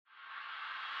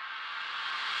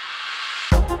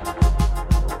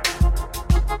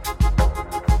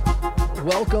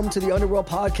Welcome to the Underworld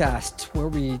Podcast, where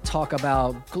we talk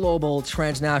about global,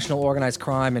 transnational, organized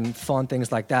crime and fun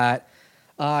things like that.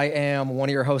 I am one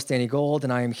of your hosts, Danny Gold,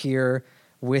 and I am here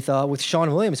with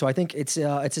Sean Williams. So I think it's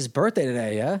his birthday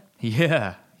today,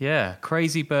 yeah? Yeah.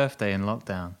 Crazy birthday in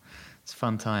lockdown. It's a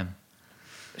fun time.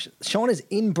 Sean is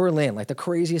in Berlin, like the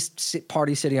craziest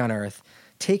party city on earth,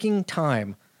 taking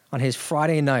time on his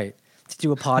Friday night to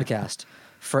do a podcast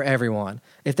for everyone.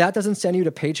 If that doesn't send you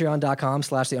to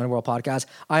patreon.com/the Underworld Podcast,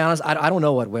 I don't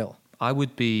know what will. I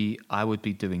would be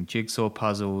doing jigsaw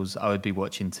puzzles. I would be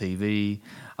watching TV.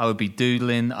 I would be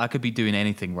doodling. I could be doing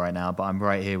anything right now, but I'm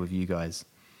right here with you guys.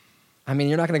 I mean,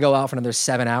 you're not going to go out for another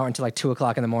 7 hours until like 2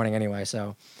 o'clock in the morning anyway,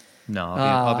 so. No,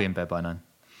 I'll be in bed by 9.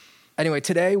 Anyway,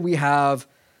 today we have,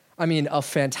 a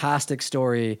fantastic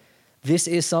story. This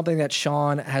is something that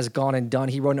Sean has gone and done.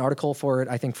 He wrote an article for it,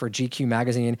 I think, for GQ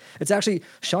magazine. It's actually,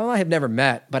 Sean and I have never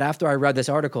met, but after I read this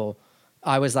article,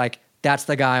 I was like, that's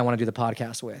the guy I want to do the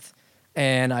podcast with.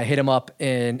 And I hit him up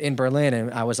in Berlin,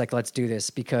 and I was like, let's do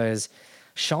this, because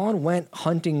Sean went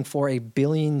hunting for $1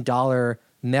 billion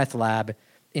meth lab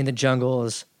in the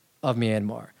jungles of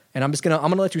Myanmar. And I'm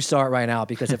gonna let you start right now,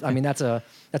 because that's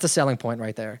a selling point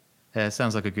right there. Yeah, it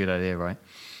sounds like a good idea, right?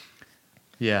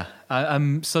 Yeah.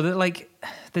 So that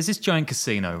there's this giant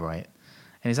casino, right?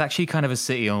 And it's actually kind of a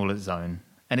city all its own.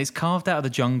 And it's carved out of the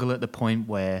jungle at the point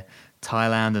where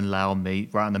Thailand and Laos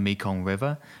meet, right on the Mekong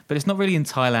River. But it's not really in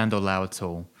Thailand or Laos at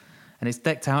all. And it's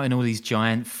decked out in all these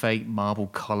giant fake marble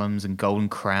columns and golden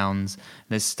crowns. And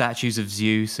there's statues of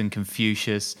Zeus and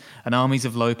Confucius, and armies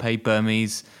of low-paid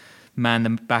Burmese man the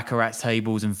baccarat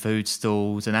tables and food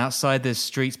stalls. And outside there's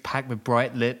streets packed with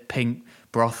bright lit pink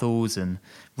brothels and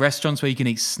restaurants where you can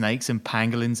eat snakes and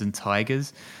pangolins and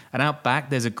tigers. And out back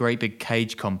there's a great big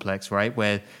cage complex, right,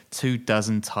 where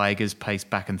 24 tigers pace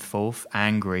back and forth,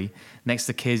 angry, next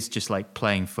to kids just like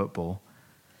playing football.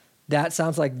 That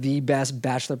sounds like the best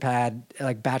bachelor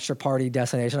party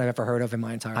destination I've ever heard of in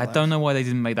my entire life. I don't know why they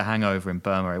didn't make The Hangover in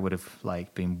Burma. It would have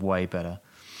been way better.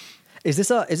 Is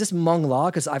this Hmong Law?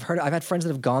 Because I've had friends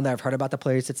that have gone there. I've heard about the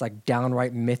place. It's like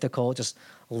downright mythical, just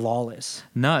lawless.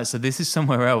 No, so this is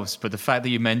somewhere else. But the fact that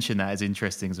you mentioned that is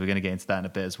interesting, because we're going to get into that in a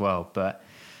bit as well. But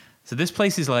so this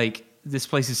place is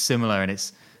similar, and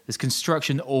there's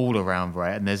construction all around,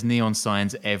 right? And there's neon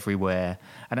signs everywhere.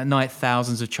 And at night,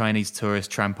 thousands of Chinese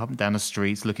tourists tramp up and down the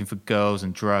streets looking for girls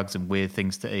and drugs and weird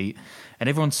things to eat. And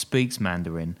everyone speaks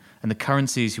Mandarin, and the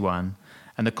currency is yuan.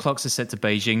 And the clocks are set to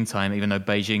Beijing time, even though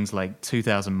Beijing's like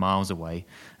 2,000 miles away.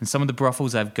 And some of the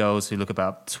brothels have girls who look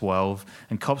about 12.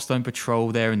 And cops don't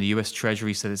patrol there, and the US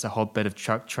Treasury said it's a hotbed of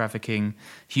truck trafficking,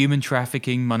 human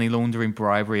trafficking, money laundering,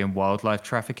 bribery, and wildlife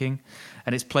trafficking.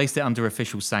 And it's placed it under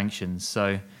official sanctions.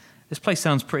 So this place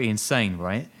sounds pretty insane,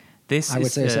 right? I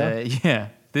would say so. Yeah,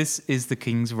 this is the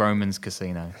King's Romans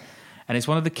Casino. And it's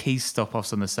one of the key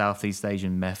stop-offs on the Southeast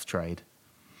Asian meth trade.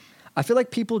 I feel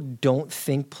like people don't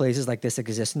think places like this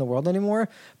exist in the world anymore,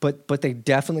 but they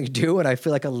definitely do, and I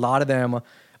feel like a lot of them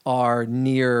are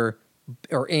near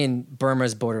or in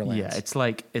Burma's borderlands.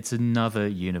 Yeah, it's another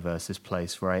universe, this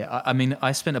place, right?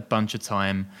 I spent a bunch of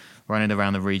time running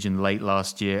around the region late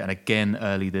last year and again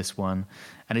early this one,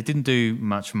 and it didn't do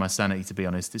much for my sanity, to be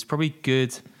honest. It's probably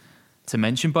good to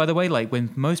mention, by the way,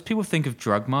 when most people think of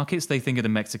drug markets, they think of the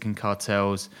Mexican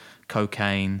cartels,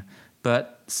 cocaine.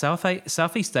 But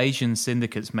Southeast Asian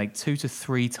syndicates make 2 to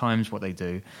 3 times what they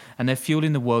do, and they're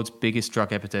fueling the world's biggest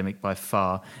drug epidemic by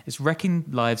far. It's wrecking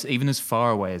lives even as far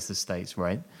away as the States,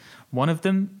 right? One of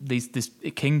them, this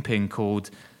kingpin called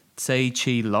Tsai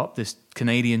Chi Lop, this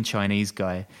Canadian-Chinese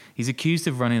guy, he's accused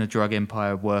of running a drug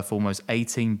empire worth almost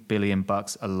 $18 billion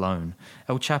alone.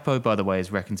 El Chapo, by the way,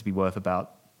 is reckoned to be worth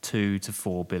about 2 to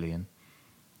 4 billion.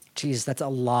 Jeez, that's a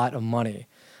lot of money.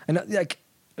 And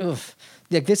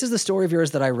this is the story of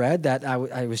yours that I read that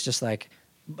I was just like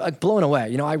blown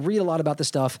away. I read a lot about this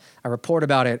stuff. I report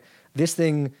about it. This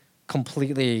thing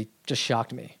completely just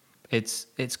shocked me. It's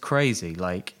crazy.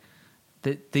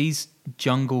 These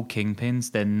jungle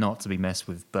kingpins, they're not to be messed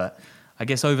with. But I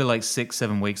guess over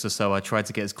 6-7 weeks or so, I tried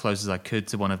to get as close as I could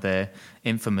to one of their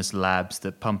infamous labs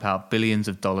that pump out billions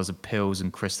of dollars of pills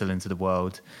and crystal into the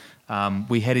world.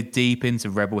 We headed deep into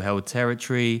rebel-held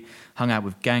territory, hung out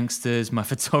with gangsters. My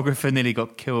photographer nearly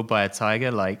got killed by a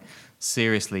tiger.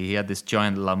 Seriously, he had this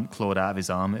giant lump clawed out of his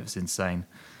arm. It was insane.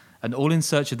 And all in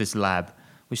search of this lab,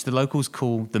 which the locals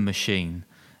call the Machine.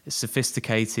 It's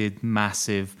sophisticated,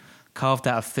 massive, carved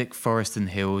out of thick forest and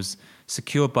hills,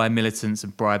 secured by militants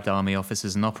and bribed army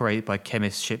officers, and operated by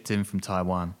chemists shipped in from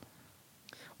Taiwan.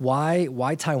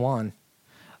 Why Taiwan?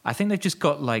 I think they've just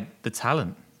got the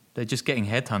talent. They're just getting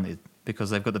headhunted because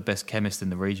they've got the best chemist in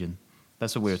the region.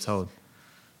 That's what we were told.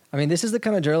 I mean, this is the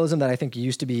kind of journalism that I think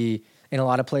used to be in a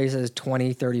lot of places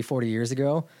 20, 30, 40 years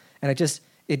ago. And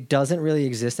it doesn't really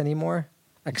exist anymore,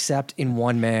 except in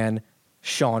one man,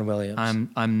 Sean Williams.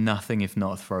 I'm nothing if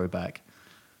not a throwback.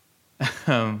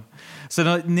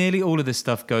 Nearly all of this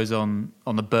stuff goes on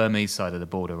the Burmese side of the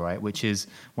border, right? Which is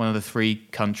one of the three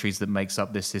countries that makes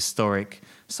up this historic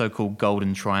so-called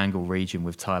Golden Triangle region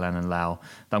with Thailand and Laos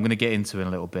that I'm going to get into in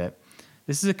a little bit.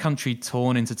 This is a country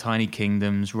torn into tiny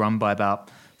kingdoms run by about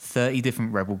 30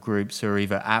 different rebel groups who are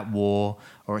either at war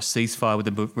or at ceasefire with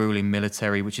the ruling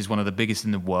military, which is one of the biggest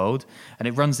in the world, and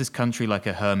it runs this country like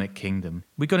a hermit kingdom.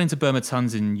 We got into Burma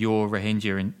tons in your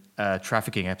Rohingya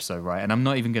trafficking episode, right? And I'm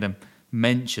not even going to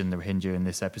mention the Rohingya in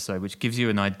this episode, which gives you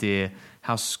an idea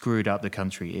how screwed up the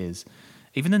country is.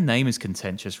 Even the name is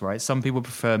contentious, right? Some people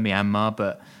prefer Myanmar,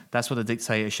 but that's what the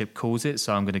dictatorship calls it,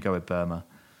 so I'm going to go with Burma.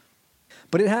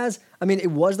 But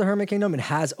it was the Hermit Kingdom. It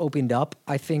has opened up,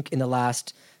 I think, in the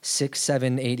last 6,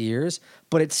 7, 8 years.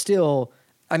 But it's still,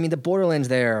 the borderlands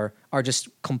there are just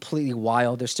completely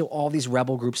wild. There's still all these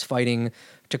rebel groups fighting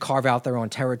to carve out their own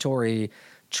territory,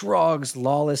 drugs,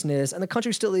 lawlessness. And the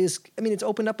country still is, it's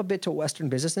opened up a bit to Western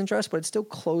business interests, but it's still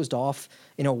closed off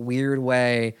in a weird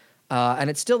way. And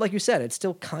it's still, like you said, it's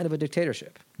still kind of a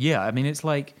dictatorship. Yeah, it's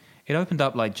like, it opened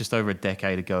up like just over a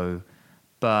decade ago,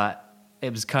 but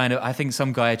it was kind of, I think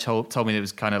some guy told me it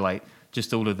was kind of like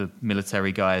just all of the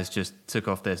military guys just took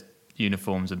off their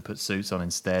uniforms and put suits on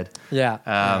instead. Yeah.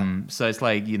 So it's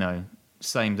like,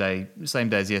 same day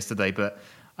as yesterday. But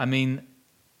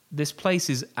this place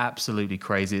is absolutely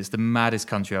crazy. It's the maddest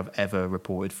country I've ever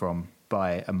reported from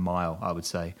by a mile, I would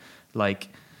say.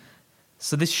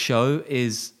 So this show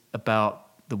is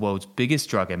about the world's biggest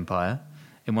drug empire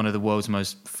in one of the world's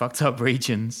most fucked up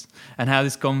regions, and how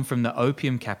it's gone from the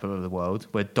opium capital of the world,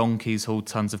 where donkeys haul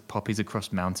tons of poppies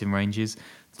across mountain ranges,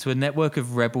 to a network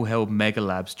of rebel-held mega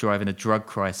labs driving a drug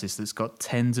crisis that's got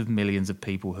tens of millions of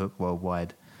people hooked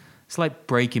worldwide. It's like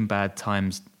Breaking Bad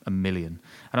times a million.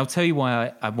 And I'll tell you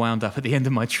why I wound up at the end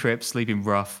of my trip sleeping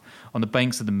rough on the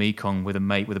banks of the Mekong with a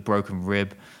mate with a broken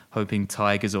rib, hoping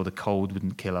tigers or the cold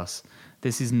wouldn't kill us.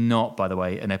 This is not, by the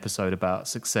way, an episode about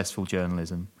successful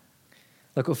journalism.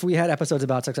 Look, if we had episodes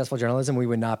about successful journalism, we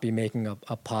would not be making a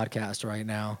podcast right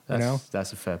now.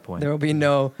 That's a fair point. There will be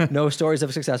no stories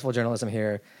of successful journalism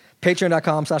here.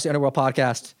 Patreon.com/The Underworld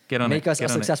Podcast. Make us a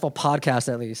successful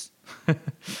podcast at least.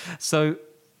 So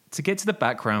to get to the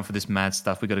background for this mad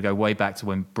stuff, we've got to go way back to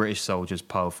when British soldiers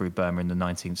piled through Burma in the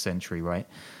 19th century, right?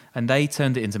 And they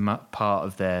turned it into part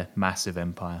of their massive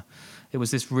empire. It was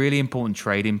this really important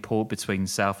trading port between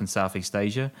South and Southeast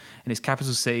Asia, and its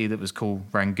capital city that was called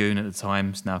Rangoon at the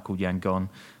time, it's now called Yangon,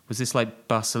 was this like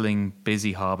bustling,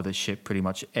 busy harbour that shipped pretty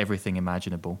much everything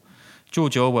imaginable.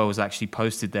 George Orwell was actually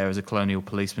posted there as a colonial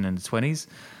policeman in the 1920s,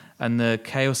 and the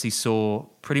chaos he saw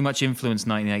pretty much influenced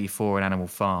 1984 and Animal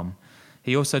Farm.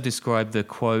 He also described the,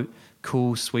 quote,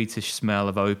 cool, sweetish smell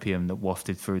of opium that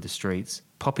wafted through the streets.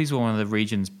 Poppies were one of the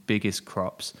region's biggest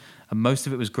crops, and most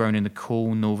of it was grown in the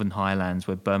cool northern highlands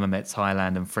where Burma met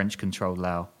Thailand and French-controlled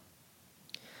Laos.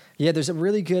 Yeah, there's a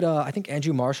really good, I think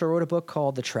Andrew Marshall wrote a book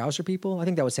called The Trouser People. I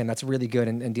think that was him. That's really good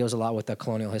and deals a lot with the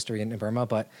colonial history in Burma.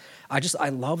 But I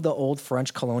love the old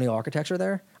French colonial architecture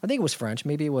there. I think it was French.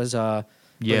 Maybe it was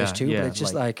British too. But it's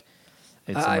just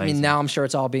now I'm sure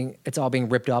it's all being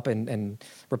ripped up and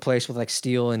replaced with like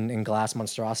steel and glass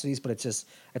monstrosities. But it's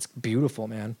beautiful,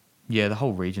 man. Yeah, the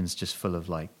whole region's just full of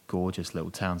like gorgeous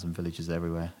little towns and villages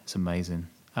everywhere. It's amazing.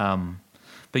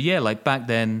 But yeah, like back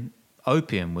then,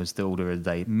 opium was the order of the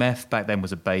day. Meth back then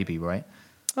was a baby, right?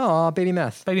 Oh, baby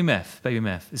meth. Baby meth.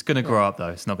 It's going to grow up though.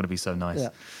 It's not going to be so nice.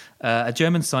 Yeah. A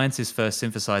German scientist first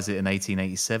synthesized it in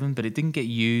 1887, but it didn't get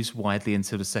used widely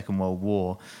until the Second World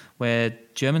War, where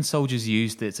German soldiers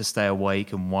used it to stay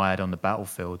awake and wired on the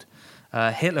battlefield.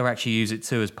 Hitler actually used it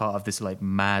too as part of this like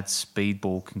mad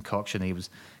speedball concoction he was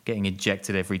getting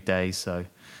injected every day, so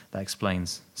that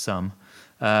explains some.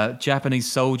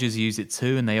 Japanese soldiers used it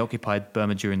too, and they occupied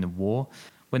Burma during the war.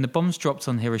 When the bombs dropped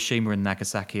on Hiroshima and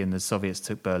Nagasaki and the Soviets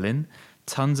took Berlin,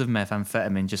 tons of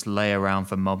methamphetamine just lay around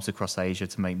for mobs across Asia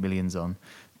to make millions on.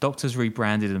 Doctors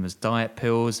rebranded them as diet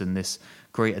pills, and this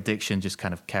great addiction just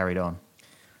kind of carried on.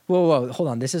 Whoa, hold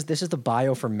on. This is the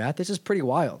bio for meth. This is pretty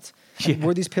wild. Yeah.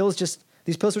 Were these pills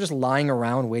were just lying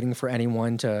around waiting for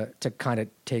anyone to kind of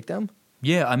take them?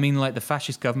 Yeah, I mean, like the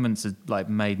fascist governments had like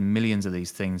made millions of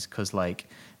these things because like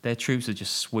their troops are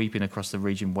just sweeping across the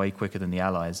region way quicker than the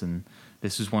Allies, and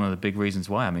this was one of the big reasons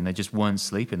why. I mean, they just weren't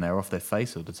sleeping; they were off their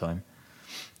face all the time.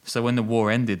 So when the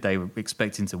war ended, they were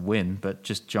expecting to win, but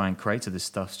just giant crates of this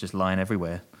stuff's just lying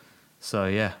everywhere. So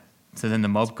yeah. So then the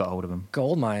mob got hold of him.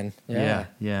 Gold mine. Yeah.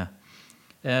 Yeah.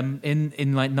 In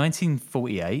like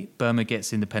 1948, Burma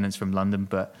gets independence from London,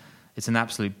 but it's an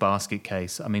absolute basket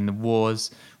case. I mean, the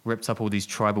wars ripped up all these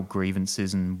tribal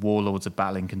grievances, and warlords are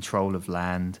battling control of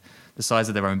land, the size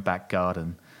of their own back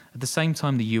garden. At the same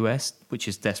time, the US, which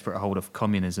is desperate hold of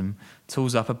communism,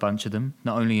 tools up a bunch of them,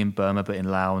 not only in Burma but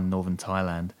in Laos and northern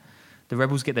Thailand. The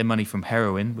rebels get their money from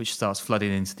heroin, which starts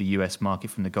flooding into the US market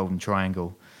from the Golden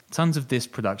Triangle. Tons of this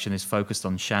production is focused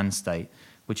on Shan State,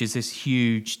 which is this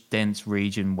huge, dense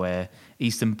region where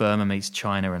eastern Burma meets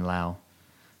China and Laos.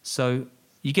 So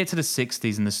you get to the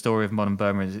 60s and the story of modern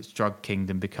Burma as its drug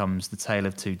kingdom becomes the tale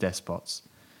of two despots.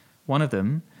 One of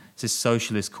them is this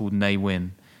socialist called Ne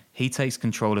Win. He takes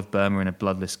control of Burma in a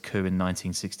bloodless coup in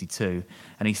 1962,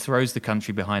 and he throws the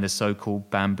country behind a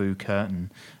so-called bamboo curtain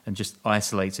and just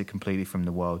isolates it completely from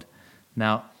the world.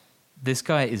 Now, this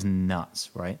guy is nuts,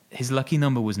 right? His lucky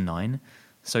number was 9,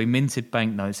 so he minted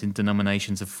banknotes in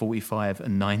denominations of 45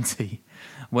 and 90.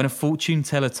 When a fortune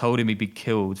teller told him he'd be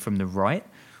killed from the right,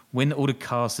 Win ordered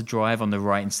cars to drive on the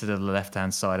right instead of the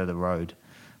left-hand side of the road.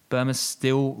 Burma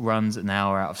still runs an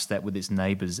hour out of step with its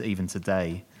neighbours even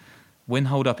today. Win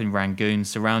holed up in Rangoon,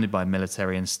 surrounded by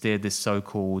military, and steered this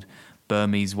so-called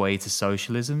Burmese way to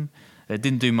socialism. It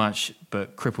didn't do much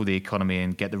but cripple the economy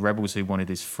and get the rebels who wanted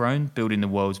his throne, building the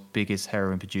world's biggest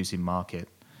heroin-producing market.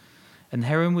 And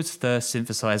heroin was first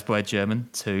synthesized by a German,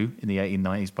 too, in the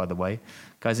 1890s, by the way.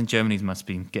 Guys in Germany must have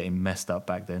been getting messed up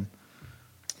back then.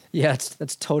 Yeah,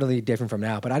 that's totally different from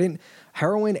now. But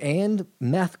heroin and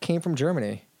meth came from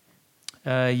Germany.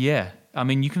 Yeah. I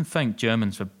mean, you can thank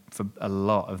Germans for a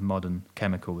lot of modern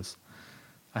chemicals.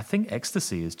 I think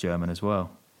ecstasy is German as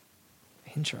well.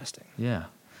 Interesting. Yeah.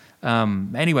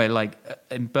 Anyway, like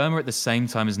in Burma at the same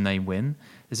time as Ne Win,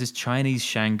 there's this Chinese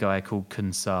Shan guy called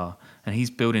Kun Sa, and he's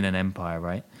building an empire,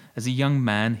 right? As a young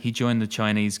man, he joined the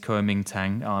Chinese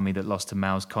Kuomintang army that lost to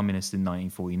Mao's communists in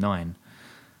 1949.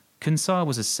 Kun Sa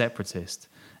was a separatist,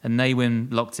 and Ne Win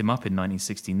locked him up in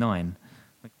 1969.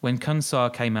 When Kun Sa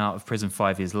came out of prison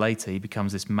 5 years later, he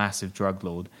becomes this massive drug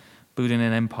lord, building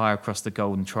an empire across the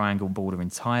Golden Triangle border in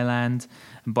Thailand.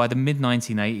 And by the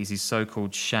mid-1980s, his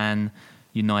so-called Shan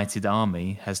United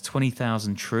Army has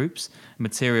 20,000 troops,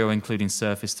 material including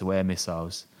surface-to-air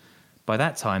missiles. By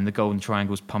that time, the Golden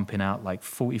Triangle was pumping out like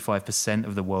 45%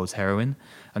 of the world's heroin,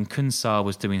 and Kun Sa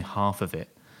was doing half of it.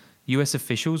 US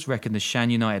officials reckon the Shan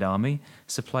United Army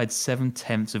supplied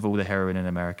 7/10 of all the heroin in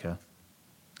America.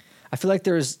 I feel like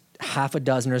there's half a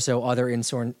dozen or so other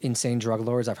insane drug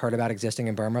lords I've heard about existing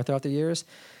in Burma throughout the years,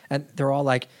 and they're all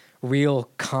like real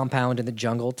compound in the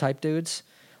jungle type dudes.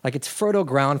 Like it's fertile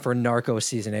ground for Narco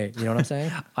season 8. You know what I'm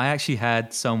saying? I actually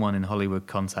had someone in Hollywood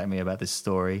contact me about this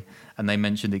story, and they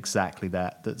mentioned exactly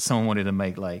that someone wanted to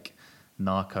make like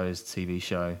Narcos TV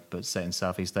show, but set in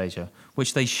Southeast Asia,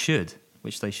 which they should.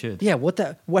 Yeah.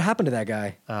 What happened to that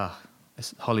guy?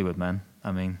 It's Hollywood, man.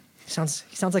 I mean, He sounds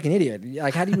like an idiot.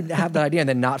 Like, how do you have that idea and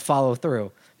then not follow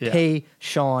through? Yeah. Pay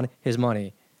Sean his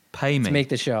money. Pay me to make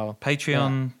the show.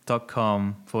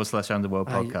 Patreon.com/Underworld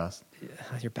Podcast.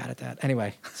 You're bad at that.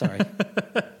 Anyway, sorry.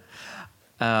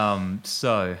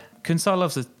 So Kun Sa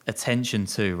loves attention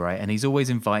too, right? And he's always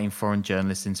inviting foreign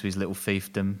journalists into his little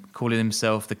fiefdom, calling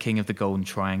himself the king of the Golden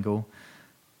Triangle.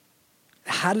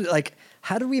 How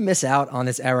did we miss out on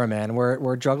this era, man?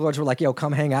 Where drug lords were like, "Yo,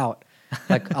 come hang out.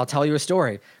 Like, I'll tell you a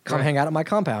story. Come hang out at my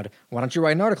compound. Why don't you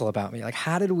write an article about me?" Like,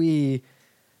 how did we?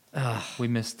 We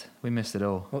missed it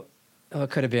all. Well, it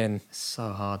could have been. It's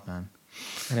so hard, man.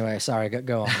 Anyway, sorry.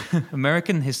 Go on.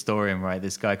 American historian, right?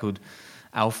 This guy called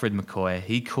Alfred McCoy.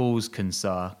 He calls Kun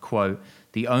Sa, quote,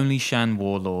 the only Shan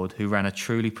warlord who ran a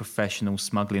truly professional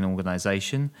smuggling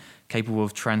organization capable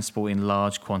of transporting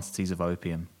large quantities of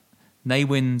opium. Ne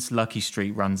Win's Lucky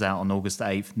Streak runs out on August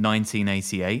 8th,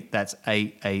 1988. That's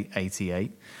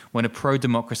 8/8/88. When a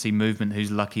pro-democracy movement whose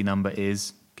lucky number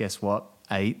is, guess what,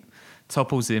 8,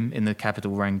 topples him in the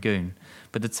capital Rangoon.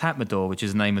 But the Tatmadaw, which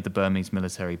is the name of the Burmese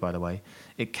military, by the way,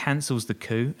 it cancels the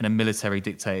coup and a military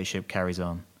dictatorship carries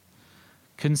on.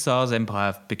 Kun Sa's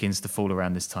empire begins to fall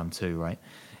around this time too, right?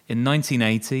 In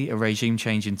 1980, a regime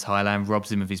change in Thailand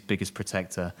robs him of his biggest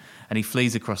protector, and he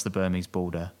flees across the Burmese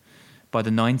border. By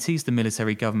the 90s, the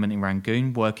military government in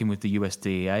Rangoon, working with the US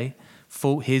DEA,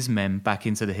 fought his men back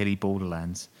into the hilly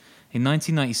borderlands. In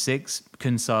 1996,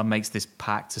 Kun Sa makes this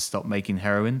pact to stop making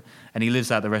heroin, and he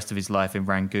lives out the rest of his life in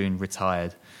Rangoon,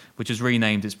 retired, which was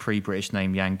renamed its pre-British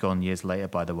name Yangon years later,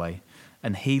 by the way.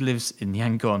 And he lives in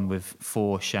Yangon with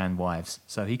 4 Shan wives,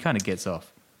 so he kind of gets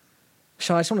off.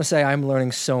 Sean, I just want to say I'm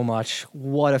learning so much.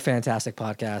 What a fantastic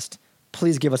podcast.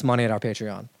 Please give us money at our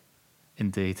Patreon.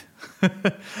 Indeed.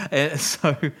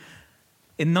 So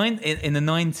in the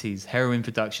 90s, heroin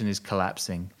production is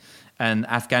collapsing, and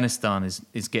Afghanistan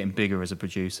is getting bigger as a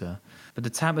producer. But the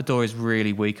Tambador is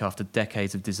really weak after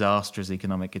decades of disastrous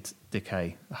economic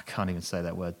decay. I can't even say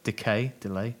that word. Decay?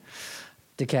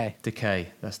 Decay,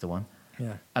 that's the one.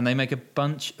 Yeah. And they make a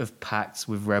bunch of pacts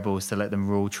with rebels to let them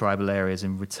rule tribal areas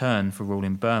in return for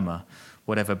ruling Burma,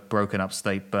 whatever broken up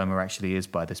state Burma actually is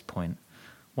by this point.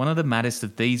 One of the maddest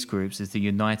of these groups is the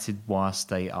United Wa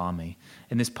State Army.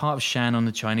 In this part of Shan on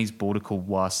the Chinese border called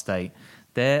Wa State,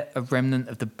 they're a remnant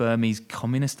of the Burmese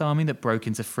Communist Army that broke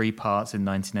into 3 parts in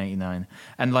 1989.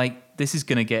 And like, this is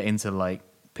going to get into like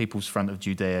People's Front of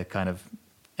Judea kind of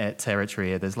territory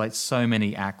here. There's like so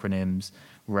many acronyms,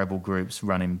 rebel groups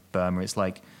running Burma. It's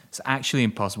like, it's actually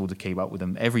impossible to keep up with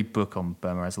them. Every book on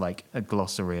Burma has like a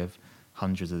glossary of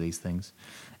hundreds of these things.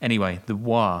 Anyway, the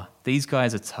Wa, these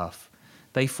guys are tough.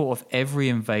 They fought off every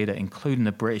invader, including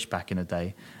the British back in the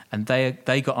day, and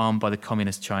they got armed by the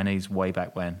communist Chinese way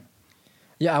back when.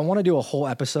 Yeah, I want to do a whole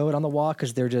episode on the Wa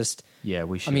because they're just. Yeah,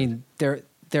 we should. I mean,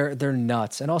 they're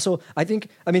nuts, and also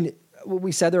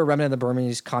we said they're a remnant of the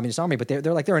Burmese Communist Army, but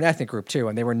they're an ethnic group too,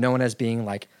 and they were known as being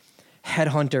like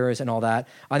headhunters and all that.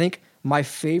 I think my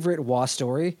favorite Wa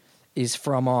story is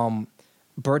from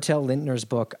Bertel Lintner's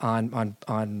book on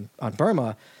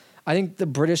Burma. I think the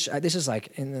British, this is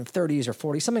like in the 30s or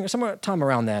 40s, somewhere time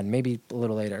around then, maybe a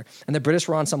little later. And the British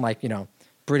were on some like,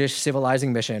 British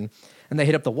civilizing mission. And they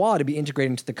hit up the Wa to be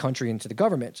integrated into the country, into the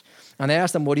government. And they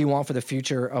asked them, what do you want the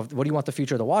future of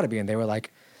the Wa to be? And they were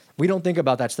like, we don't think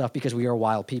about that stuff because we are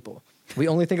wild people. We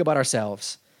only think about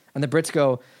ourselves. And the Brits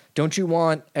go, don't you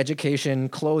want education,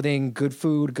 clothing, good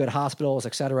food, good hospitals,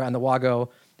 etc.? And the Wa go,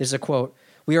 this is a quote,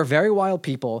 we are very wild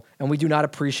people and we do not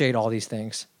appreciate all these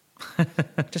things.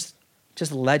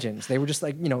 just legends. They were just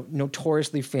like,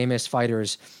 notoriously famous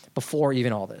fighters before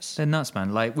even all this. They're nuts,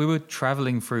 man. Like, we were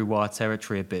traveling through Wa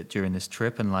territory a bit during this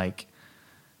trip, and like,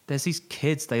 there's these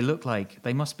kids. They look like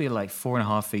they must be like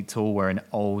 4.5 feet tall, wearing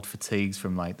old fatigues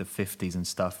from like the 50s and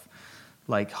stuff,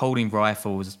 like holding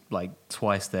rifles like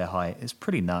twice their height. It's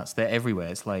pretty nuts. They're everywhere.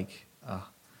 It's like,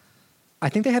 I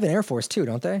think they have an air force too,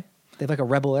 don't they? They have like a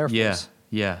rebel air force.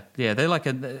 Yeah. They're like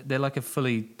a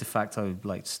fully de facto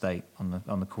like state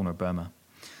on the corner of Burma.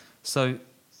 So,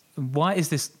 why is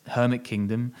this hermit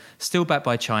kingdom still backed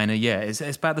by China? Yeah, it's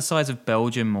about the size of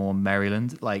Belgium or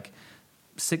Maryland, like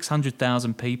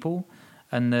 600,000 people,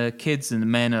 and the kids and the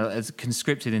men are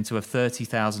conscripted into a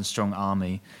 30,000 strong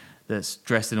army that's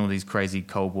dressed in all these crazy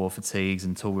Cold War fatigues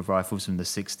and tall with rifles from the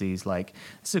 60s. Like,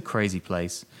 it's a crazy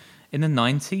place. In the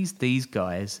 90s, these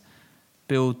guys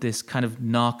build this kind of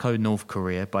narco North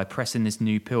Korea by pressing this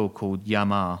new pill called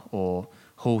Yama, or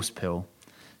horse pill.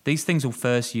 These things were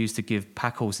first used to give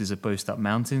pack horses a boost up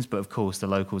mountains, but of course the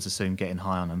locals are soon getting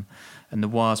high on them. And the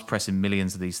Wa's pressing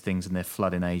millions of these things and they're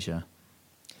flooding Asia.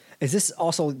 Is this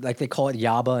also like they call it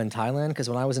Yaba in Thailand? Because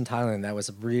when I was in Thailand, that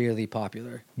was really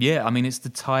popular. Yeah, I mean, it's the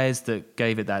Thais that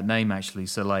gave it that name, actually.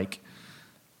 So, like,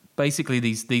 basically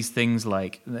these things,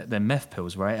 like, they're meth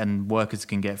pills, right? And workers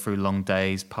can get through long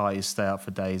days, parties stay up for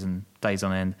days and days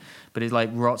on end. But it, like,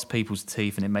 rots people's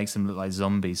teeth and it makes them look like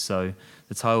zombies. So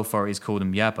the Thai authorities call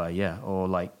them Yaba, yeah, or,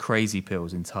 like, crazy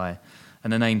pills in Thai.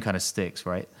 And the name kind of sticks,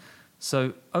 right?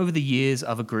 So over the years,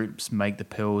 other groups make the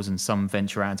pills and some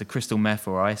venture out into crystal meth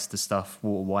or ice, the stuff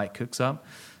Walter White cooks up.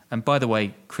 And by the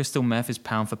way, crystal meth is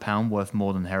pound for pound worth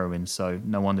more than heroin, so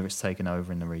no wonder it's taken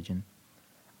over in the region.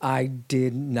 I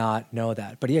did not know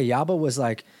that. But yeah, Yaba was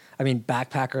like, I mean,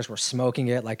 backpackers were smoking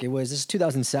it. Like this is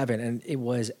 2007 and it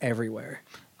was everywhere.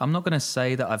 I'm not going to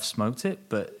say that I've smoked it,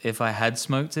 but if I had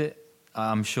smoked it,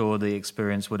 I'm sure the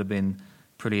experience would have been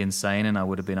pretty insane and I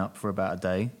would have been up for about a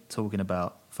day talking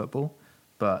about football,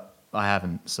 but I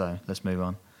haven't, so let's move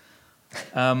on.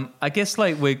 I guess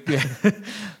like we're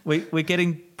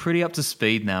getting pretty up to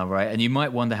speed now, right? And you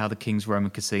might wonder how the King's Roman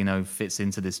Casino fits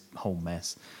into this whole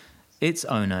mess. Its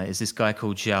owner is this guy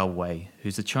called Zhao Wei,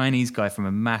 who's a Chinese guy from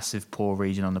a massive poor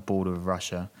region on the border of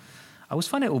Russia. I always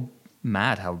find it all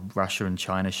mad how Russia and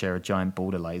China share a giant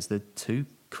border. Like, is there two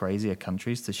crazier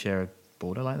countries to share a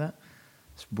border like that?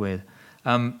 It's weird.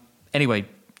 Anyway,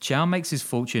 Zhao makes his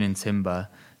fortune in timber.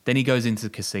 Then he goes into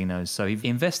casinos. So he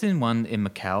invested in one in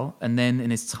Macau and then in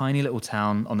his tiny little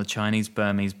town on the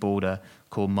Chinese-Burmese border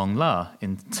called Mong La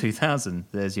in 2000.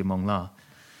 There's your Mong La.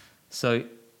 So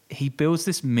he builds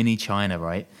this mini China,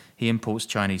 right? He imports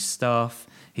Chinese stuff.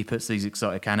 He puts these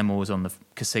exotic animals on the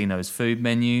casino's food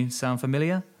menu. Sound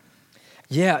familiar?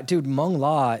 Yeah, dude, Mong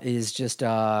La is just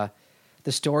the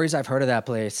stories I've heard of that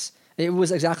place. It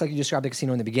was exactly like you described the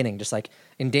casino in the beginning, just like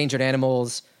endangered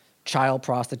animals, child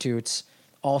prostitutes,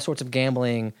 all sorts of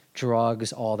gambling,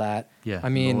 drugs, all that. Yeah, I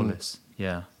mean, lawless.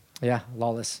 Yeah. Yeah,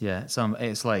 lawless. Yeah,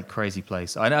 it's like crazy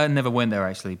place. I never went there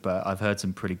actually, but I've heard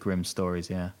some pretty grim stories.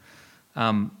 Yeah.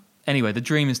 Anyway, the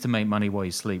dream is to make money while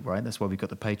you sleep, right? That's why we've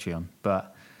got the Patreon.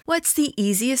 But What's the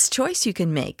easiest choice you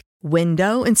can make?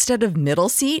 Window instead of middle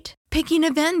seat? Picking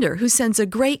a vendor who sends a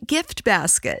great gift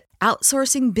basket?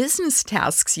 Outsourcing business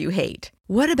tasks you hate?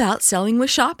 What about selling with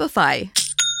Shopify?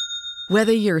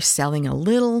 Whether you're selling a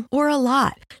little or a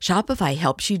lot, Shopify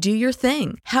helps you do your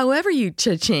thing, however you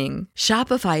cha-ching.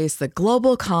 Shopify is the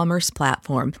global commerce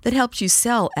platform that helps you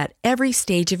sell at every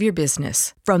stage of your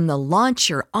business. From the launch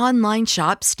your online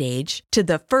shop stage to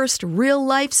the first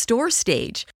real-life store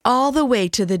stage, all the way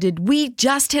to the did we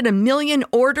just hit a million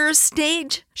orders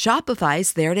stage.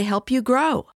 Shopify's there to help you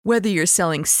grow. Whether you're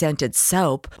selling scented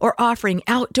soap or offering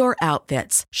outdoor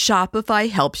outfits,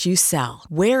 Shopify helps you sell.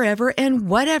 Wherever and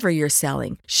whatever you're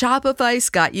selling,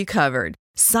 Shopify's got you covered.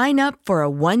 Sign up for a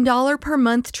 $1 per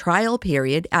month trial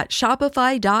period at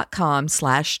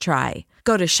shopify.com/try.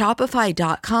 Go to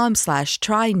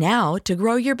shopify.com/try now to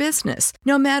grow your business,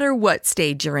 no matter what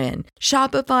stage you're in.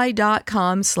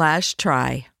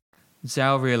 Shopify.com/try.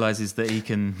 Zhao realizes that he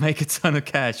can make a ton of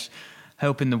cash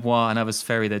helping the Wa and others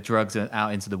ferry their drugs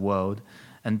out into the world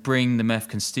and bring the meth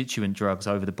constituent drugs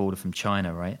over the border from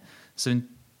China, right? So in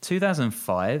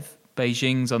 2005,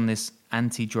 Beijing's on this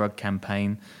anti-drug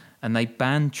campaign and they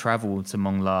banned travel to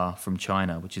Mongla from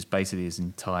China, which is basically his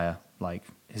entire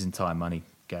money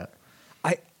gap.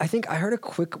 I think I heard a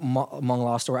quick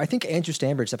Mongla story. I think Andrew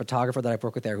Stanbridge, the photographer that I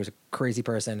worked with there, who's a crazy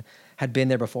person, had been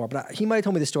there before. But he might have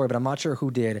told me the story, but I'm not sure who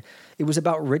did. It was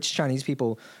about rich Chinese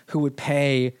people who would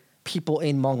pay people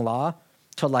in Mongla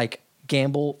to like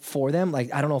gamble for them.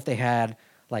 Like, I don't know if they had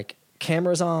like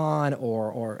cameras on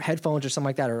or headphones or something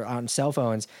like that, or on cell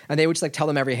phones, and they would just like tell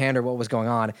them every hand or what was going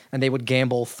on, and they would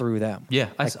gamble through them. Yeah,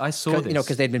 like, I saw this. You know,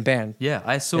 because they'd been banned. Yeah,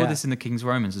 I saw this in the King's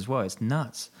Romans as well. It's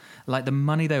nuts. Like the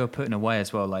money they were putting away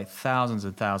as well, like thousands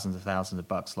and thousands and thousands of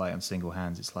bucks, like on single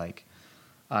hands. It's like,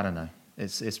 I don't know.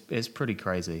 It's pretty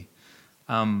crazy.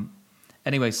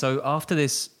 Anyway, so after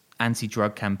this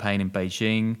anti-drug campaign in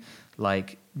Beijing,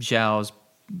 like Zhao's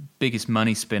biggest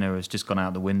money spinner has just gone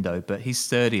out the window, but he's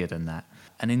sturdier than that.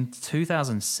 And in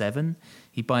 2007,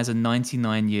 he buys a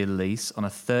 99-year lease on a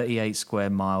 38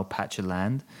 square mile patch of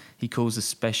land he calls a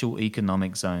special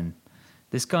economic zone.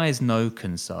 This guy is no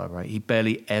Kansar, right? He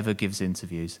barely ever gives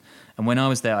interviews. And when I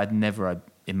was there, I'd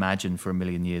imagined for a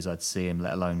million years I'd see him,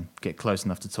 let alone get close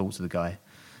enough to talk to the guy.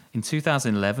 In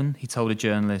 2011, he told a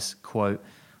journalist, quote,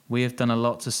 "We have done a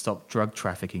lot to stop drug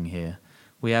trafficking here.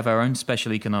 We have our own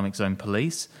special economic zone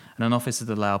police and an office of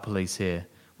the Lao police here.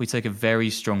 We take a very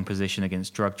strong position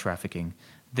against drug trafficking.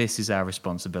 This is our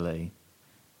responsibility."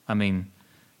 I mean,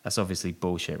 that's obviously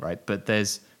bullshit, right? But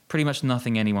there's pretty much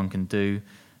nothing anyone can do.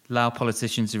 Lao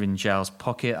politicians are in Zhao's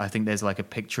pocket. I think there's like a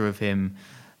picture of him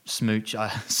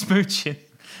smooching.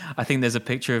 I think there's a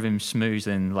picture of him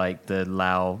smooching like the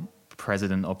Lao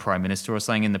president or prime minister or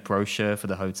something in the brochure for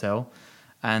the hotel.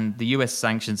 And the US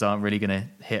sanctions aren't really going to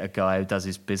hit a guy who does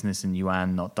his business in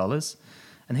yuan, not dollars.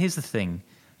 And here's the thing.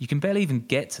 You can barely even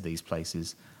get to these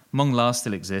places. Mongla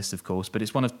still exists, of course, but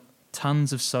it's one of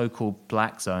tons of so-called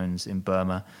black zones in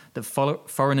Burma that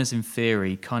foreigners in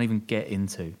theory can't even get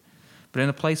into. But in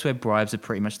a place where bribes are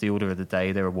pretty much the order of the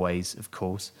day, there are ways, of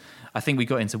course. I think we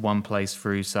got into one place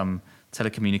through some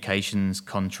telecommunications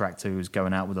contractor who was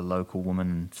going out with a local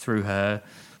woman, and through her,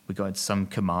 we got into some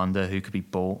commander who could be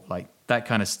bought, like that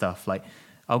kind of stuff. Like,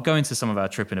 I'll go into some of our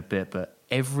trip in a bit, but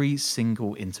every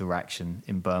single interaction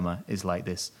in Burma is like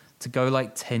this. To go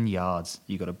like 10 yards,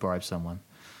 you got to bribe someone.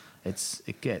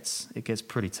 It gets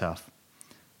pretty tough.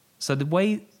 So the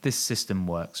way this system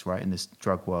works, right, in this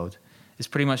drug world, is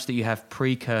pretty much that you have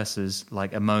precursors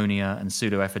like ammonia and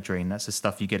pseudoephedrine. That's the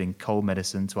stuff you get in cold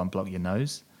medicine to unblock your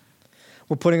nose.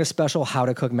 We're putting a special how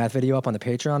to cook meth video up on the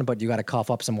Patreon, but you got to cough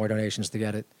up some more donations to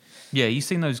get it. Yeah, you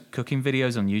seen those cooking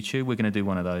videos on YouTube? We're going to do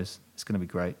one of those. It's going to be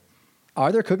great.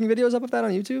 Are there cooking videos up of that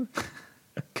on YouTube?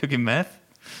 Cooking meth?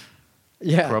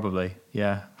 Yeah. Probably,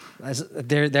 yeah.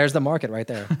 There's the market right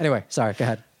there. Anyway, sorry, go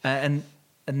ahead. And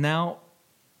now,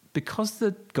 because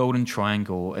the Golden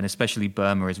Triangle, and especially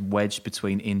Burma, is wedged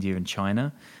between India and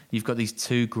China, you've got these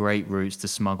two great routes to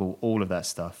smuggle all of that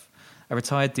stuff. A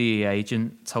retired DEA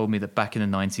agent told me that back in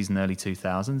the 90s and early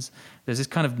 2000s, there's this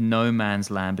kind of no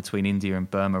man's land between India and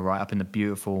Burma right up in the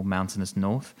beautiful mountainous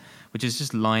north, which is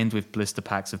just lined with blister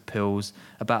packs of pills,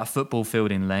 about a football field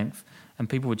in length, and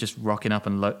people were just rocking up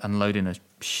and unloading a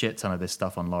shit ton of this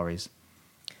stuff on lorries.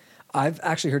 I've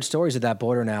actually heard stories of that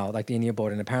border now, like the India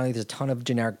border, and apparently there's a ton of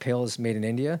generic pills made in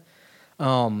India.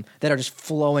 that are just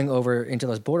flowing over into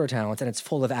those border towns, and it's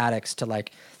full of addicts to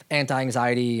like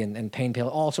anti-anxiety and pain pill,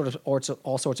 all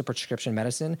sorts of prescription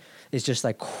medicine is just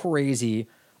like crazy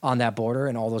on that border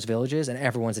in all those villages, and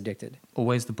everyone's addicted.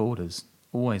 Always the borders.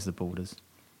 Always the borders.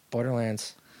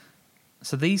 Borderlands.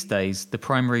 So these days, the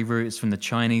primary route is from the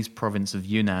Chinese province of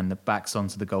Yunnan that backs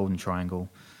onto the Golden Triangle.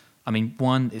 I mean,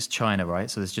 one, it's China, right?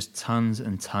 So there's just tons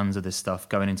and tons of this stuff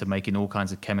going into making all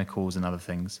kinds of chemicals and other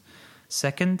things.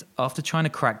 Second, after China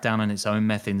cracked down on its own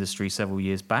meth industry several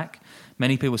years back,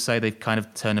 many people say they've kind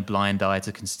of turned a blind eye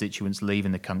to constituents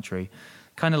leaving the country,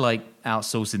 kind of like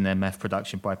outsourcing their meth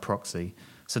production by proxy.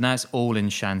 So now it's all in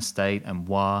Shan State and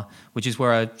Wa, which is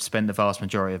where I spent the vast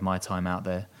majority of my time out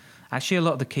there. Actually, a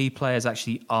lot of the key players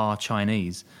actually are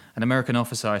Chinese. An American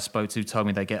officer I spoke to told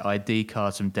me they get ID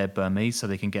cards from dead Burmese so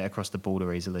they can get across the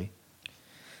border easily.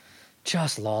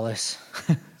 Just lawless.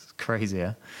 It's crazy,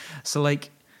 yeah? So,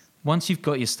 like, once you've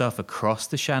got your stuff across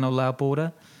the Shan or Lao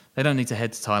border, they don't need to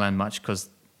head to Thailand much because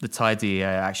the Thai DEA are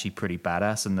actually pretty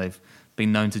badass and they've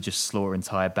been known to just slaughter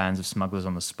entire bands of smugglers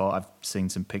on the spot. I've seen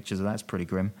some pictures of that. It's pretty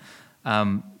grim.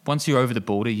 Once you're over the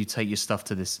border, you take your stuff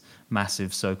to this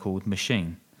massive so-called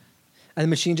machine. And the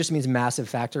machine just means massive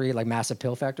factory, like massive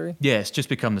pill factory? Yeah, it's just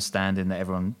become the stand-in that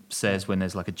everyone says when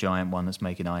there's like a giant one that's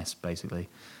making ice, basically.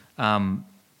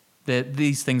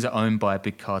 These things are owned by a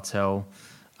big cartel.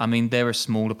 I mean, there are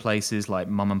smaller places like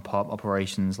mom-and-pop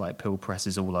operations, like pill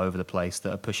presses all over the place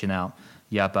that are pushing out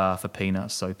yaba for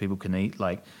peanuts so people can eat.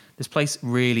 Like, this place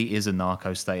really is a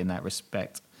narco state in that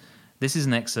respect. This is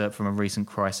an excerpt from a recent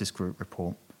crisis group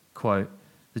report. Quote,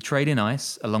 "The trade in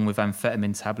ice, along with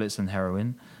amphetamine tablets and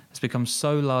heroin, has become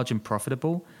so large and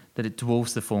profitable that it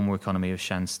dwarfs the formal economy of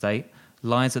Shan State,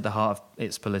 lies at the heart of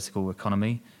its political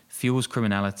economy, fuels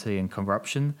criminality and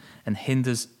corruption, and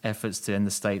hinders efforts to end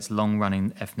the state's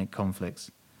long-running ethnic conflicts."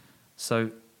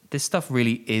 So this stuff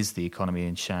really is the economy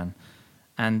in Shan,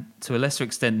 and to a lesser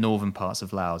extent northern parts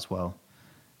of Laos as well.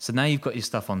 So now you've got your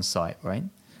stuff on site, right?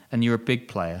 And you're a big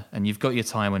player, and you've got your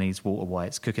Taiwanese water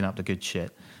whites cooking up the good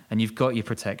shit, and you've got your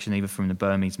protection either from the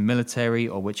Burmese military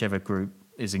or whichever group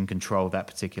is in control that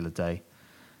particular day.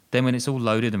 Then when it's all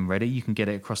loaded and ready, you can get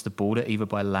it across the border either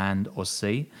by land or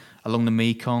sea, along the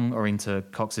Mekong or into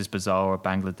Cox's Bazar or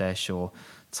Bangladesh or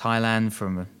Thailand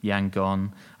from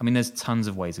Yangon. I mean, there's tons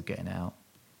of ways of getting out.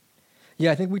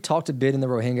 Yeah, I think we talked a bit in the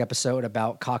Rohingya episode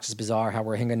about Cox's Bazar, how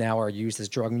Rohingya now are used as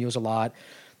drug mules a lot.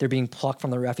 They're being plucked from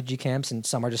the refugee camps, and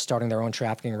some are just starting their own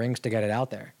trafficking rings to get it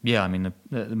out there. Yeah, I mean,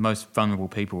 the most vulnerable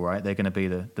people, right? They're going to be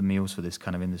the mules for this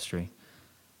kind of industry.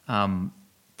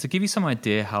 To give you some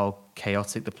idea how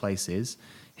chaotic the place is,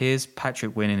 here's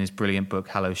Patrick Wynn in his brilliant book,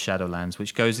 Hello Shadowlands,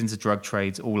 which goes into drug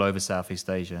trades all over Southeast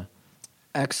Asia.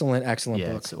 Excellent book.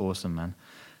 Yeah, it's awesome, man.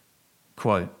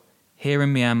 Quote, "Here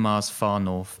in Myanmar's far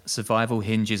north, survival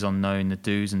hinges on knowing the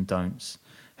do's and don'ts,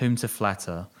 whom to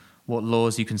flatter, what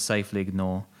laws you can safely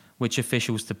ignore, which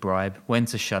officials to bribe, when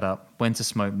to shut up, when to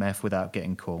smoke meth without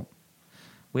getting caught."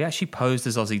 We actually posed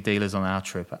as Aussie dealers on our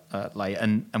trip,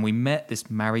 and we met this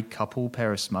married couple,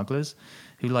 pair of smugglers,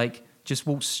 who just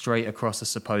walked straight across a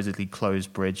supposedly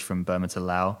closed bridge from Burma to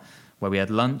Laos, where we had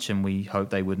lunch, and we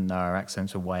hoped they wouldn't know our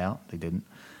accents were way out. They didn't.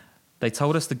 They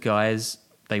told us the guys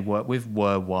they worked with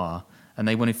were Wa, and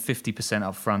they wanted 50%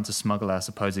 up front to smuggle our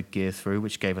supposed gear through,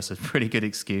 which gave us a pretty good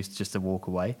excuse just to walk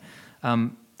away.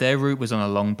 Their route was on a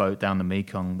long boat down the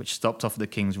Mekong, which stopped off at the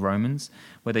King's Romans,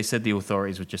 where they said the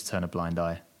authorities would just turn a blind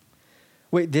eye.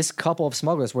 Wait, this couple of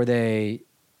smugglers, were they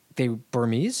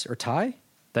Burmese or Thai?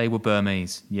 They were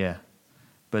Burmese, yeah.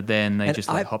 But then they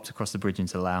hopped across the bridge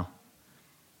into Laos.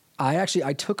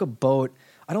 I took a boat,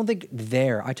 I don't think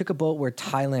there, I took a boat where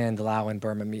Thailand, Laos, and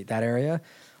Burma meet, that area.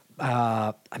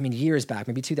 Years back,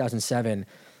 maybe 2007.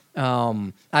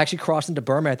 I actually crossed into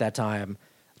Burma at that time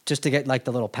just to get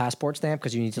the little passport stamp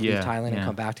because you need to leave Thailand and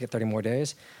come back to get 30 more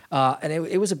days. And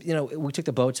it was, we took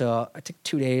the boat I took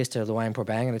 2 days to Luang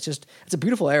Prabang, and it's a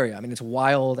beautiful area. I mean, it's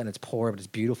wild and it's poor, but it's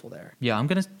beautiful there. Yeah, I'm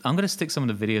gonna stick some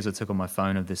of the videos I took on my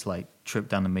phone of this trip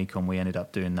down the Mekong we ended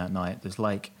up doing that night. There's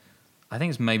I think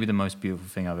it's maybe the most beautiful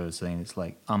thing I've ever seen. It's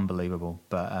unbelievable.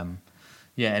 But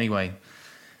anyway,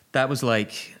 that was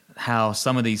how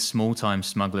some of these small-time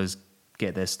smugglers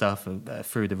get their stuff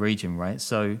through the region, right?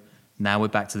 So now we're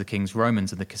back to the King's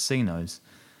Romans and the casinos.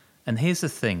 And here's the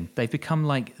thing. They've become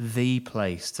the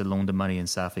place to launder money in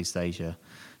Southeast Asia.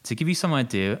 To give you some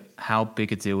idea how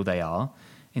big a deal they are,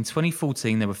 in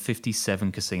 2014 there were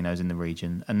 57 casinos in the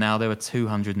region, and now there are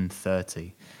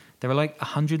 230. There are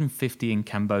 150 in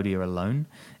Cambodia alone,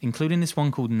 including this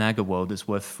one called Naga World that's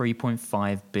worth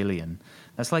 $3.5 billion.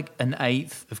 That's an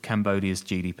eighth of Cambodia's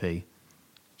GDP.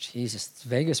 Jesus, it's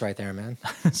Vegas right there, man.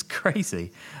 It's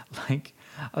crazy.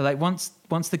 Like once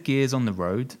the gear's on the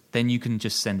road, then you can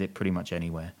just send it pretty much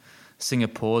anywhere.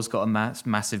 Singapore's got a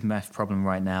massive meth problem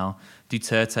right now.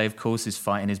 Duterte, of course, is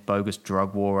fighting his bogus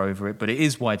drug war over it, but it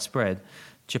is widespread.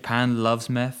 Japan loves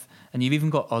meth, and you've even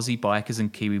got Aussie bikers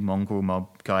and Kiwi mongrel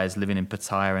mob guys living in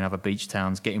Pattaya and other beach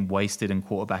towns getting wasted and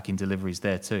quarterbacking deliveries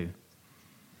there too.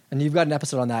 And you've got an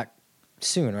episode on that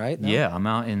soon, right? No? Yeah, I'm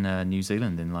out in New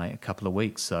Zealand in like a couple of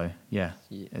weeks, so yeah.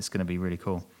 It's going to be really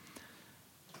cool.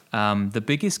 The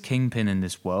biggest kingpin in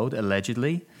this world,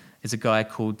 allegedly, is a guy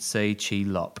called Sei Chi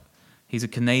Lop. He's a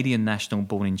Canadian national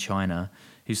born in China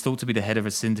who's thought to be the head of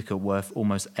a syndicate worth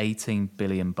almost $18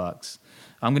 billion.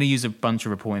 I'm going to use a bunch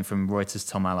of reporting from Reuters'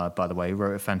 Tom Allard, by the way. He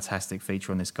wrote a fantastic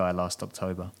feature on this guy last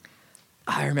October.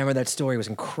 I remember that story. It was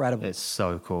incredible. It's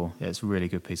so cool. Yeah, it's a really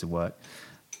good piece of work.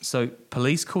 So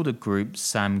police called a group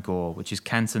Sam Gore, which is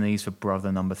Cantonese for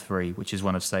brother number 3, which is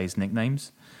one of Sei's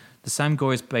nicknames. The Sam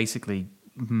Gore is basically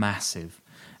massive,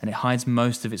 and it hides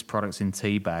most of its products in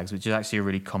tea bags, which is actually a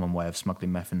really common way of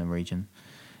smuggling meth in the region.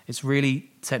 It's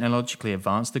really technologically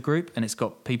advanced, the group, and it's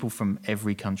got people from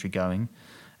every country going.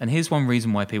 And here's one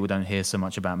reason why people don't hear so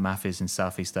much about mafias in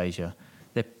Southeast Asia.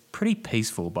 They're pretty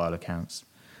peaceful by all accounts.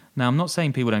 Now, I'm not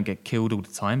saying people don't get killed all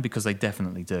the time, because they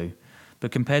definitely do.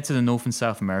 But compared to the North and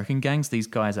South American gangs, these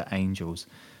guys are angels.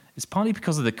 It's partly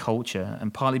because of the culture,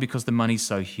 and partly because the money's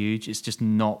so huge, it's just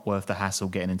not worth the hassle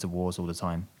getting into wars all the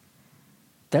time.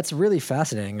 That's really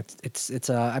fascinating. It's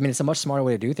a much smarter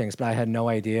way to do things, but I had no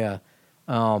idea.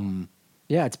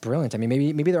 Yeah, it's brilliant. I mean,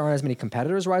 maybe there aren't as many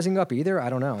competitors rising up either. I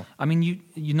don't know. I mean,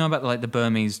 you know about like the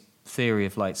Burmese theory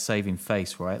of like saving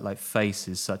face, right? Like face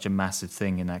is such a massive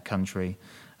thing in that country,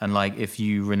 and like if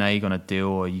you renege on a deal,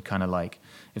 or you kind of like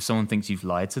if someone thinks you've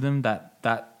lied to them,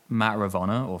 that matter of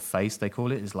honor, or face they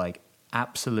call it, is like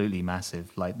absolutely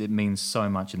massive. Like it means so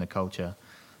much in the culture.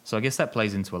 So I guess that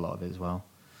plays into a lot of it as well.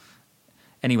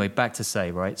 Anyway, back to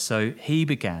Sei, right? So he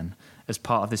began as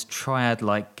part of this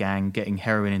triad-like gang getting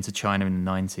heroin into China in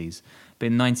the 90s. But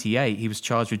in 98, he was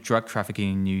charged with drug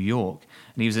trafficking in New York,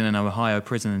 and he was in an Ohio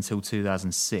prison until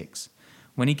 2006.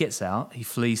 When he gets out, he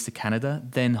flees to Canada,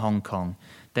 then Hong Kong.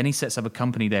 Then he sets up a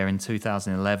company there in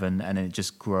 2011, and it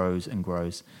just grows and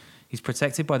grows. He's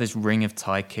protected by this ring of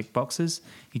Thai kickboxers.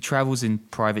 He travels in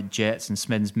private jets and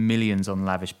spends millions on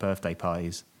lavish birthday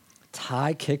parties.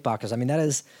 Thai kickboxers. I mean,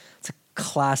 it's a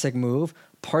classic move.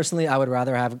 Personally, I would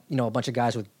rather have, a bunch of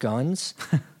guys with guns.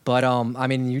 But, I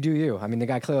mean, you do you. I mean, the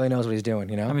guy clearly knows what he's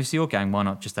doing, I mean, it's your gang. Why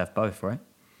not just have both, right?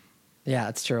 Yeah,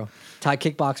 it's true. Thai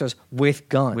kickboxers with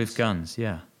guns. With guns,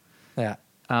 yeah. Yeah.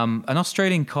 An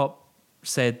Australian cop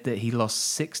said that he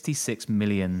lost $66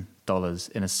 million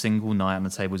in a single night on the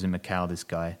tables in Macau, this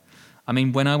guy. I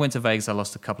mean, when I went to Vegas, I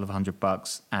lost a couple of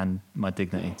 $100 and my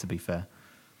dignity, to be fair.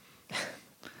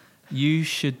 You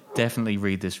should definitely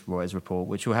read this Reuters report,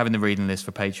 which we'll have in the reading list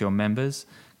for Patreon members,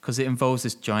 because it involves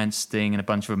this giant sting and a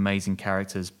bunch of amazing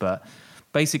characters. But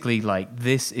basically, like,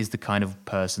 this is the kind of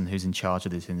person who's in charge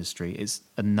of this industry. It's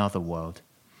another world.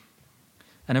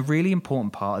 And a really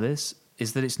important part of this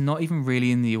is that it's not even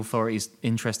really in the authorities'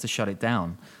 interest to shut it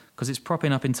down, because it's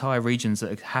propping up entire regions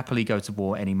that happily go to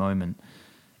war any moment.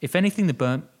 If anything,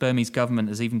 the Burmese government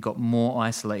has even got more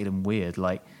isolated and weird.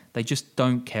 Like, they just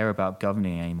don't care about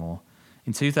governing anymore.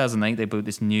 In 2008, they built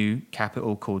this new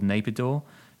capital called Naypyidaw,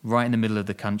 right in the middle of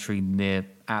the country near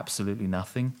absolutely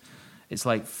nothing. It's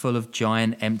like full of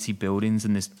giant empty buildings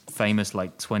and this famous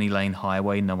like 20-lane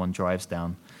highway no one drives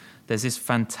down. There's this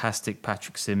fantastic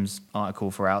Patrick Sims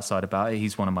article for Outside about it.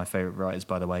 He's one of my favorite writers,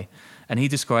 by the way. And he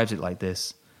describes it like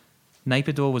this.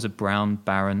 Naypyidaw was a brown,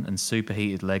 barren and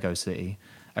superheated Lego city,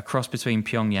 a cross between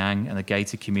Pyongyang and the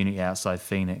gated community outside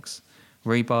Phoenix.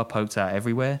 Rebar poked out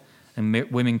everywhere, and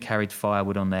women carried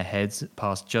firewood on their heads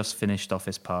past just-finished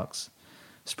office parks.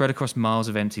 Spread across miles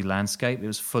of empty landscape, it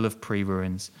was full of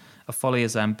pre-ruins, a folly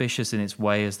as ambitious in its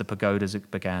way as the pagodas it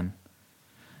began.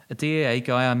 A DEA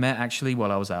guy I met actually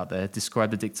while I was out there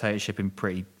described the dictatorship in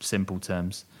pretty simple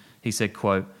terms. He said,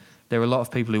 quote, "There are a lot of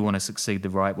people who want to succeed the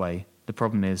right way. The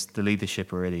problem is the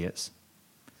leadership are idiots."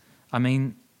 I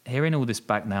mean, hearing all this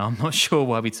back now, I'm not sure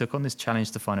why we took on this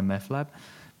challenge to find a meth lab.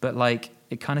 But, like,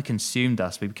 it kind of consumed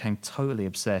us. We became totally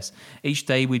obsessed. Each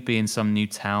day we'd be in some new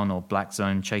town or black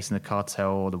zone chasing the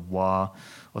cartel or the WA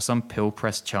or some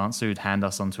pill-pressed chancellor who'd hand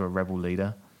us onto a rebel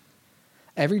leader.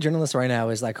 Every journalist right now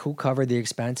is like, who covered the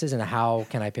expenses and how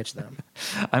can I pitch them?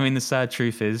 I mean, the sad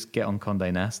truth is, get on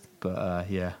Condé Nast.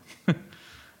 But, yeah. There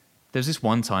was this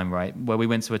one time, right, where we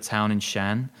went to a town in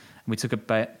Shan We took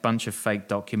a bunch of fake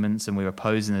documents and we were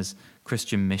posing as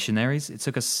Christian missionaries. It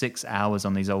took us 6 hours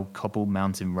on these old cobbled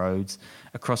mountain roads,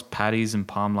 across paddies and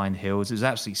palm-lined hills. It was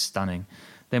absolutely stunning.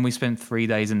 Then we spent 3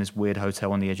 days in this weird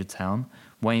hotel on the edge of town,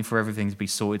 waiting for everything to be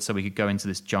sorted so we could go into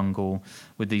this jungle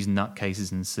with these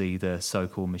nutcases and see the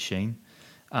so-called machine.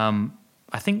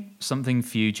 I think something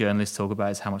few journalists talk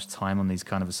about is how much time on these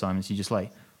kind of assignments you just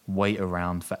like wait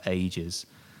around for ages,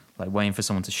 like waiting for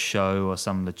someone to show or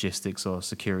some logistics or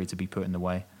security to be put in the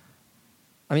way.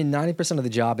 I mean, 90% of the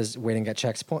job is waiting at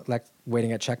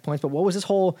checkpoints. But what was this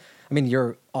whole? I mean,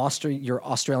 you're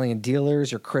Australian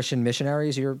dealers, you're Christian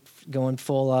missionaries, you're going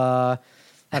full.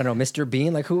 I don't know, Mr.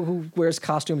 Bean. Like who wears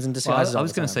costumes and disguises? I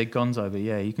was going to say Gonzo, but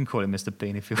yeah, you can call it Mr.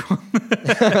 Bean if you want.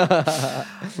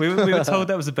 we were told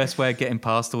that was the best way of getting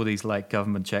past all these like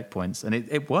government checkpoints, and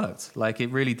it worked. Like it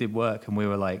really did work, and we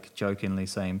were like jokingly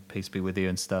saying "Peace be with you"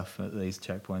 and stuff at these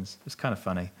checkpoints. It's kind of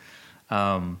funny.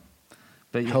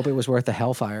 But I hope it was worth the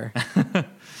hellfire.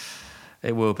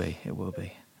 It will be. It will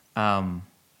be.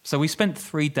 So we spent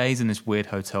 3 days in this weird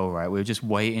hotel, right? We were just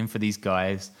waiting for these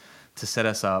guys to set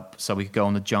us up so we could go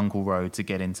on the jungle road to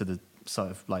get into the sort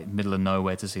of like middle of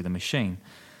nowhere to see the machine.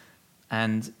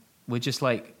 And we're just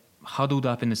like huddled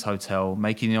up in this hotel,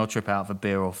 making the odd trip out for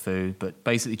beer or food, but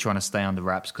basically trying to stay under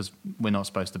wraps because we're not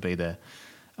supposed to be there.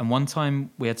 And one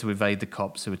time we had to evade the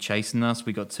cops who were chasing us.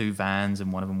 We got 2 vans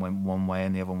and one of them went one way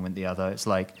and the other one went the other. It's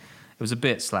like, it was a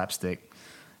bit slapstick.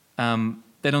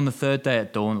 Then on the 3rd day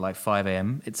at dawn, like 5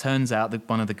 a.m., it turns out that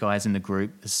one of the guys in the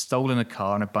group has stolen a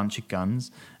car and a bunch of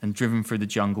guns and driven through the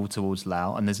jungle towards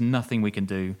Laos. And there's nothing we can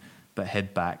do but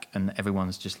head back. And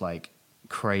everyone's just like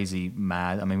crazy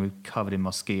mad. I mean, we're covered in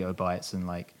mosquito bites and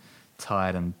like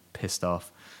tired and pissed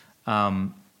off.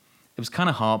 It was kind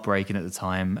of heartbreaking at the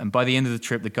time. And by the end of the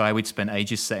trip, the guy we'd spent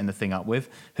ages setting the thing up with,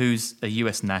 who's a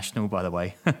US national, by the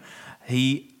way,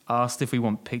 he asked if we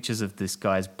want pictures of this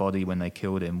guy's body when they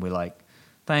killed him. We're like,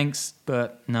 thanks,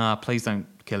 but nah, please don't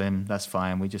kill him. That's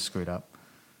fine. We just screwed up.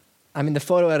 I mean, the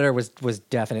photo editor was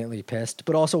definitely pissed.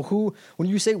 But also, when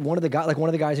you say one of the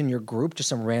guys in your group, just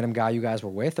some random guy you guys were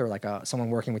with, or like someone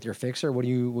working with your fixer, what do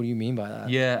you mean by that?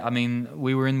 Yeah, I mean,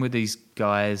 we were in with these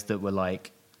guys that were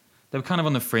like, they were kind of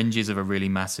on the fringes of a really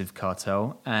massive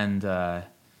cartel. And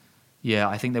yeah,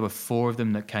 I think there were 4 of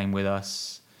them that came with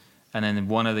us. And then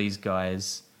one of these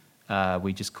guys,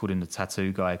 we just called him the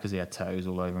tattoo guy because he had tattoos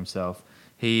all over himself.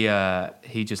 He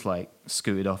just like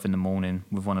scooted off in the morning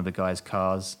with one of the guy's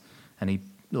cars, and he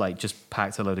like just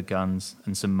packed a load of guns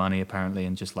and some money apparently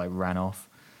and just like ran off.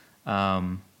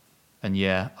 And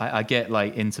yeah, I get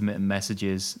like intermittent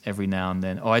messages every now and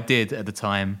then. Oh, I did at the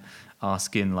time,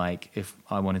 asking like if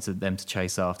I wanted them to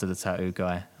chase after the tattoo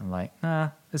guy. I'm like, nah,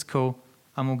 it's cool.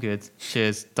 I'm all good.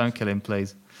 Cheers. Don't kill him,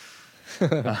 please.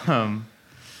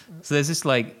 So there's this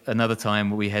like another time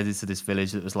where we headed to this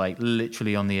village that was like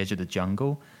literally on the edge of the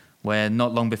jungle, where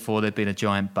not long before there'd been a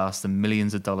giant bust and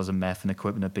millions of dollars of meth and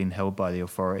equipment had been held by the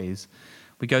authorities.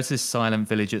 We go to this silent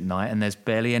village at night and there's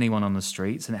barely anyone on the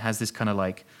streets, and it has this kind of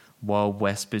like Wild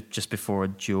West just before a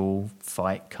duel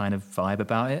fight kind of vibe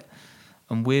about it.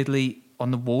 And weirdly,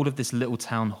 on the wall of this little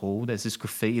town hall, there's this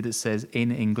graffiti that says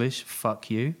in English, "Fuck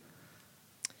you."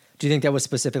 Do you think that was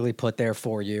specifically put there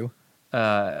for you?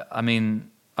 I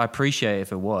mean, I appreciate it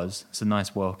if it was. It's a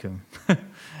nice welcome.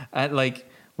 Like,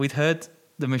 we'd heard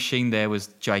the machine there was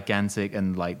gigantic,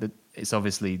 and like it's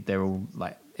obviously they're all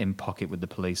like in pocket with the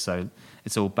police, so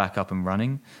it's all back up and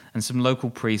running. And some local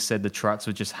priests said the trucks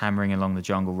were just hammering along the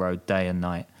jungle road day and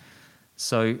night.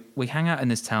 So we hang out in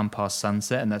this town past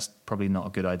sunset, and that's probably not a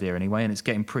good idea anyway. And it's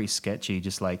getting pretty sketchy,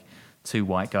 just like 2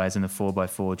 white guys in a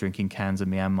 4x4 drinking cans of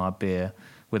Myanmar beer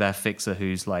with our fixer,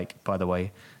 who's like, by the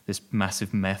way, this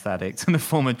massive meth addict and a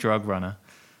former drug runner.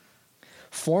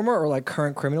 Former or like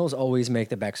current criminals always make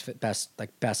the best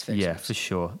fixers. Yeah, for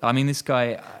sure. I mean, this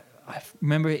guy, I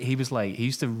remember he was like, he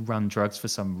used to run drugs for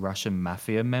some Russian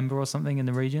mafia member or something in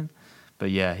the region. But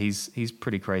yeah, he's a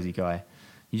pretty crazy guy.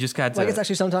 You just got to... Like, it's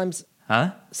actually sometimes...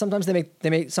 Huh? Sometimes they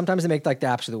make like the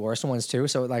absolute worst ones too.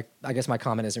 So like, I guess my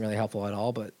comment isn't really helpful at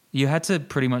all, but... You had to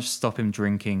pretty much stop him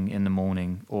drinking in the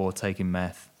morning or taking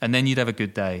meth, and then you'd have a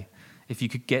good day. If you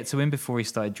could get to him before he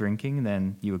started drinking,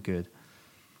 then you were good.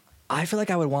 I feel like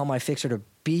I would want my fixer to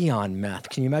be on meth.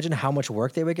 Can you imagine how much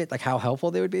work they would get? Like how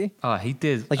helpful they would be? Oh, he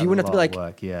did. Like you wouldn't have to be like,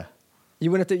 work, yeah. You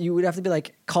would have to be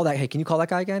like, call that. Hey, can you call that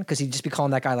guy again? Because he'd just be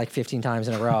calling that guy like 15 times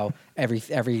in a row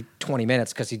every 20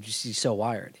 minutes because he's so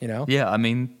wired, you know? Yeah, I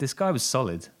mean, this guy was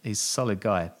solid. He's a solid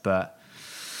guy, but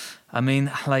I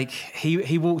mean, like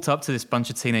he walked up to this bunch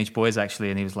of teenage boys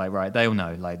actually, and he was like, right, they'll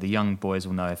know. Like the young boys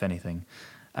will know if anything.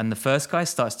 And the first guy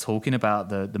starts talking about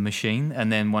the machine,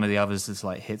 and then one of the others just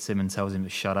like hits him and tells him to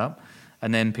shut up.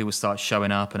 And then people start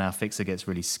showing up, and our fixer gets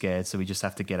really scared, so we just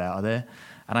have to get out of there.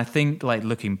 And I think, like,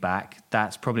 looking back,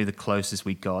 that's probably the closest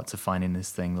we got to finding this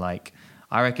thing. Like,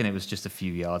 I reckon it was just a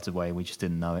few yards away. We just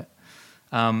didn't know it.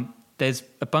 There's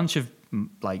a bunch of,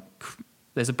 like,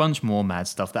 there's a bunch more mad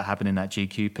stuff that happened in that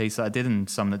GQ piece that I did, and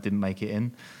some that didn't make it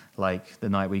in. Like, the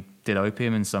night we did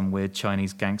Opium in some weird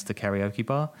Chinese gangster karaoke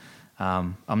bar.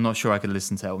 I'm not sure I could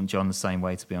listen to Elton John the same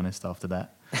way, to be honest, after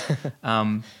that.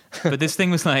 But this thing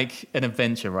was like an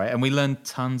adventure, right? And we learned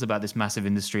tons about this massive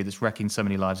industry that's wrecking so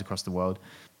many lives across the world.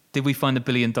 Did we find the $1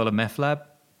 billion meth lab?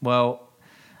 Well,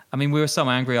 I mean, we were so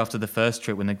angry after the first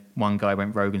trip when the one guy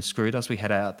went rogue and screwed us. We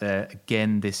headed out there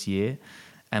again this year,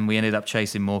 and we ended up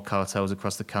chasing more cartels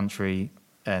across the country.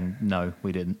 And no,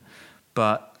 we didn't.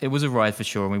 But it was a ride for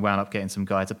sure, and we wound up getting some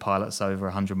guy to pilot us over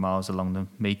 100 miles along the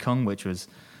Mekong, which was,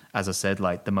 as I said,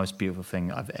 like the most beautiful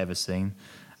thing I've ever seen.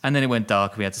 And then it went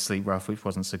dark, and we had to sleep rough, which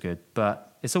wasn't so good.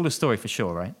 But it's all a story for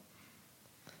sure, right?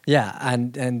 Yeah,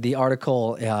 and the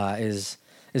article is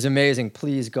amazing.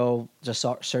 Please go just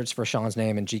search for Sean's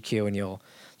name in GQ, and you'll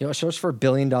search for $1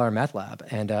 billion meth lab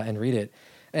and read it.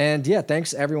 And yeah,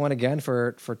 thanks everyone again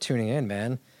for tuning in,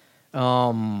 man.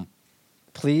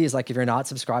 Please, like, if you're not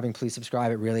subscribing, please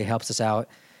subscribe. It really helps us out.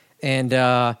 And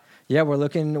yeah,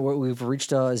 we've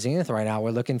reached a zenith right now.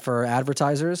 We're looking for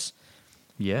advertisers.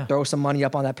 Yeah. Throw some money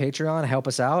up on that Patreon, help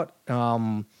us out.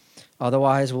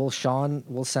 Otherwise, we'll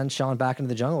send Sean back into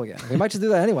the jungle again. We might just do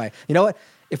that anyway. You know what?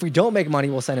 If we don't make money,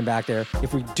 we'll send him back there.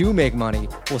 If we do make money,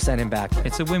 we'll send him back there.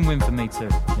 It's a win-win for me too.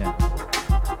 Yeah.